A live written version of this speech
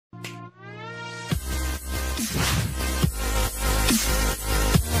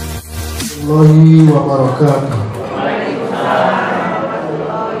warahmatullahi wabarakatuh.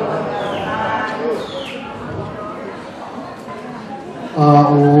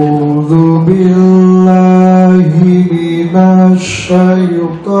 A'udzu billahi minasy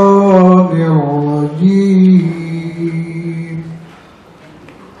syaithanir rajim.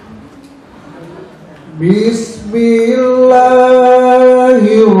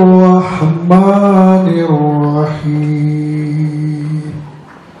 Bismillahirrahmanirrahim.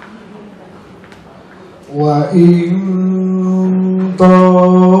 Wa in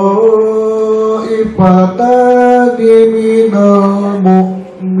ta'ifatani minal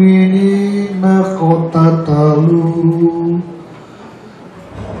mu'minina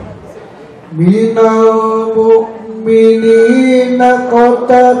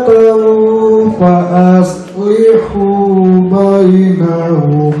qatatalu fa aslihu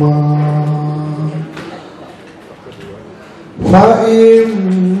bainahuma fa in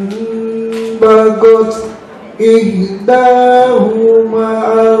bagot ihdahuma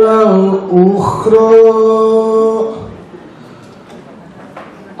alal ukhra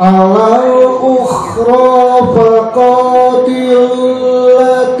faqatil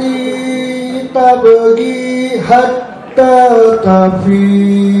lati tabghi hatta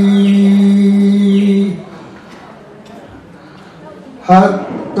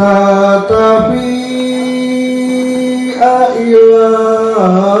tafi'a ila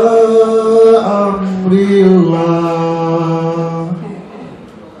amrillah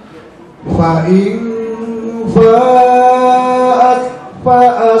fa in fa'at fa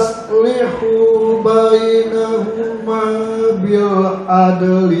aslihu bainahuma bil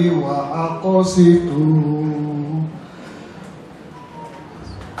adli wa aqsitu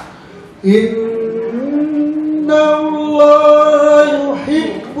innallaha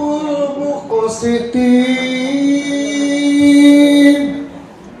yuhibbul muqsitin.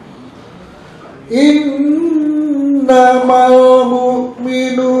 Innamal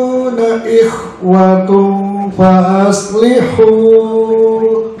mu'minuna ikhwatun fa aslihu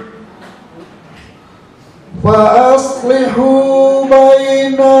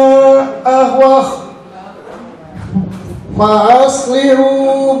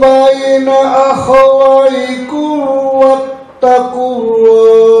baina akhawaykum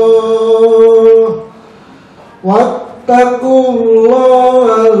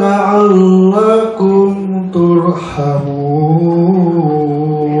wattaqullaha la'allakum turhamun.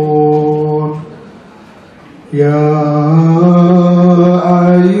 Ya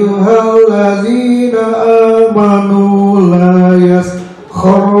ayyuhalladzina amanu la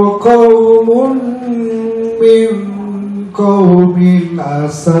yaskhar qaumun min qaumin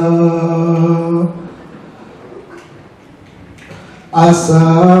asa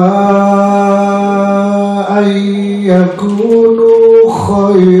ayyakunu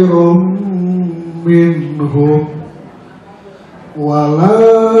khairum minhum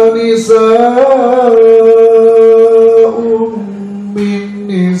wala nisa'un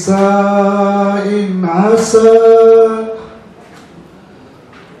min nisa'in asa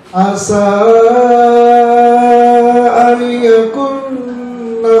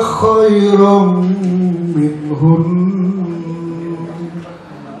ayyakunna khairum minhun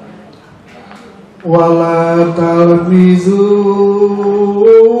wala talmizu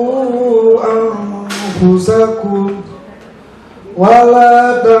anfusakum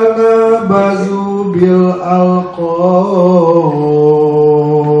wala tanabazu bil alqab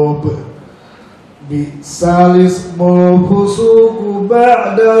bi'sal ismul fusuqu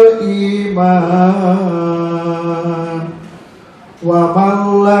ba'dal iman wa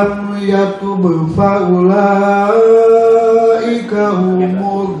man lam yatub fa ulaika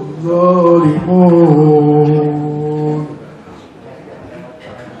humuz zalimun.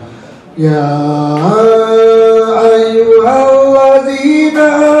 Ya ayyuhalladzina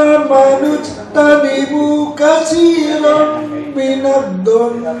amanu ijtanibu katsiran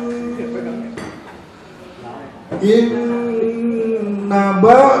minadh-dhanni inna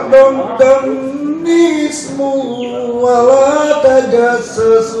ba'dad-dhanni ismun wa la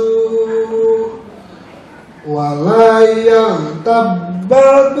tajassasu wa la yaghtab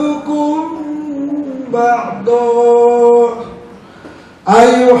ba'dukum ba'da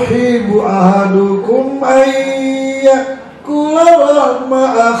ayuhibbu ahadukum ayyakula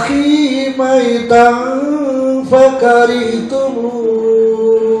lahma akhihi maitan fakarihtumu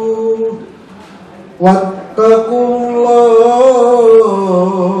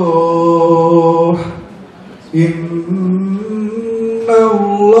wattaqullah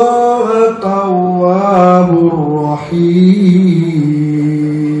innallaha tawwabur rahim.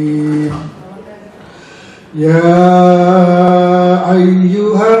 Ya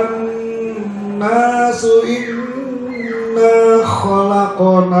ayyuhan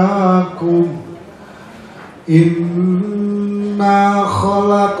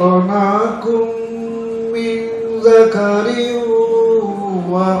khalaqnakum min zakarin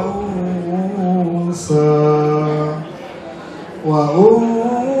wa unsa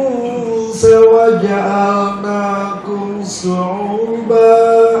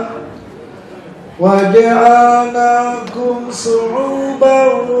wa ja'alnakum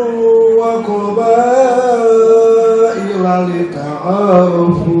su'uban wa qabaila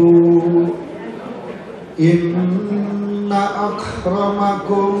lita'arafu inna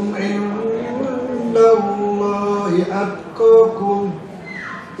akramakum indallahi atqakum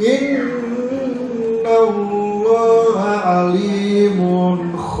innallaha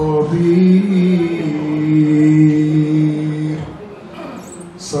alimun khabir.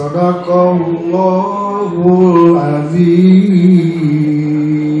 Sadaqallahul azim.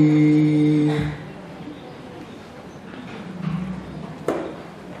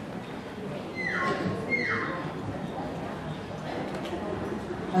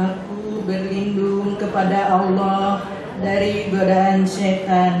 Aku berlindung kepada Allah dari godaan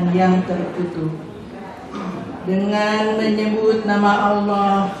syaitan yang terkutuk dengan menyebut nama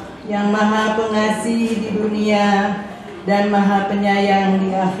Allah yang Maha Pengasih di dunia dan Maha Penyayang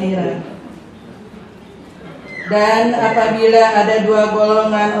di akhirat. Dan apabila ada dua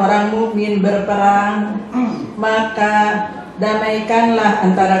golongan orang mukmin berperang, maka damaikanlah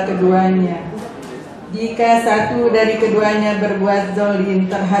antara keduanya. Jika satu dari keduanya berbuat zalim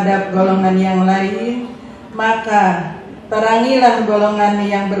terhadap golongan yang lain, maka perangilah golongan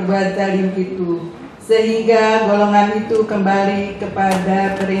yang berbuat zalim itu, sehingga golongan itu kembali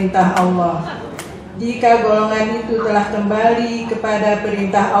kepada perintah Allah. Jika golongan itu telah kembali kepada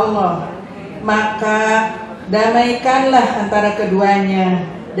perintah Allah, maka damaikanlah antara keduanya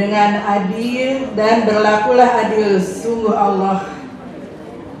dengan adil dan berlakulah adil. Sungguh Allah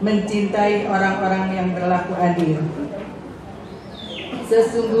mencintai orang-orang yang berlaku adil.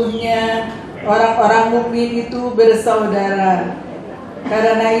 Sesungguhnya orang-orang mukmin itu bersaudara.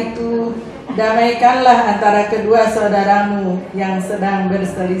 Karena itu, damaikanlah antara kedua saudaramu yang sedang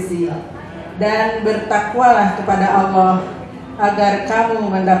berselisih, dan bertakwalah kepada Allah agar kamu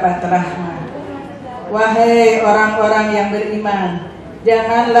mendapat rahmat. Wahai orang-orang yang beriman,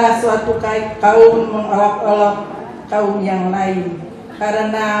 janganlah suatu kaum mengolok-olok kaum yang lain,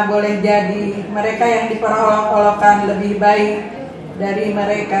 karena boleh jadi mereka yang diperolok-olokkan lebih baik dari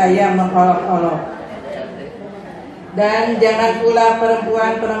mereka yang mengolok-olok. Dan jangan pula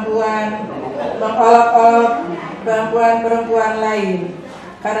perempuan-perempuan mengolok-olok perempuan-perempuan lain,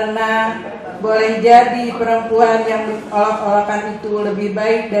 karena boleh jadi perempuan yang mengolok-olokkan itu lebih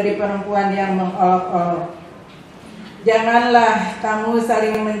baik dari perempuan yang mengolok-olok. Janganlah kamu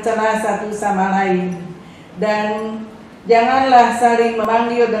saling mencela satu sama lain, dan janganlah saling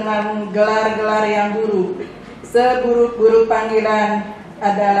memanggil dengan gelar-gelar yang buruk. Seburuk-buruk panggilan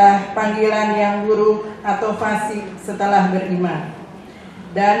adalah panggilan yang buruk atau fasik setelah beriman.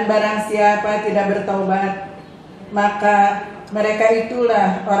 Dan barang siapa tidak bertaubat, maka mereka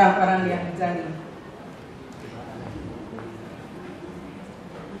itulah orang-orang yang zalim.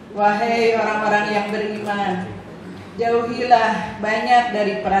 Wahai orang-orang yang beriman, jauhilah banyak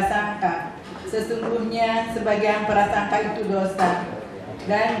dari prasangka. Sesungguhnya sebagian prasangka itu dosa.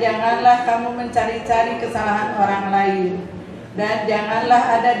 Dan janganlah kamu mencari-cari kesalahan orang lain. Dan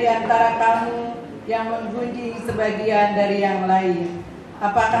janganlah ada di antara kamu yang menggunjing sebagian dari yang lain.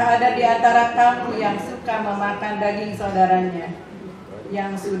 Apakah ada di antara kamu yang suka memakan daging saudaranya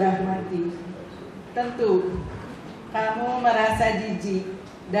yang sudah mati? Tentu kamu merasa jijik,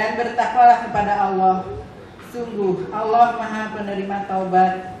 dan bertakwalah kepada Allah. Sungguh Allah Maha Penerima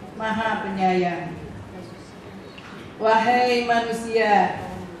Taubat, Maha Penyayang. Wahai manusia,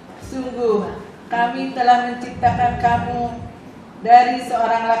 sungguh kami telah menciptakan kamu dari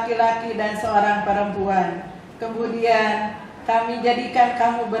seorang laki-laki dan seorang perempuan. Kemudian kami jadikan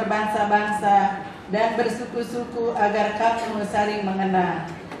kamu berbangsa-bangsa dan bersuku-suku agar kamu saling mengenal.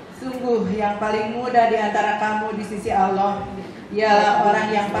 Sungguh yang paling mudah di antara kamu di sisi Allah ialah orang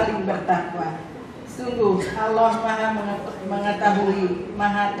yang paling bertakwa. Sungguh Allah Maha mengetahui,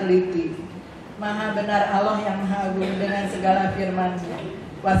 Maha teliti, Maha benar Allah yang Maha agung dengan segala firman-Nya.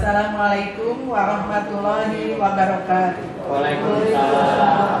 Wassalamualaikum warahmatullahi wabarakatuh.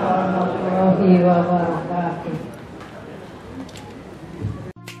 Waalaikumsalam warahmatullahi wabarakatuh.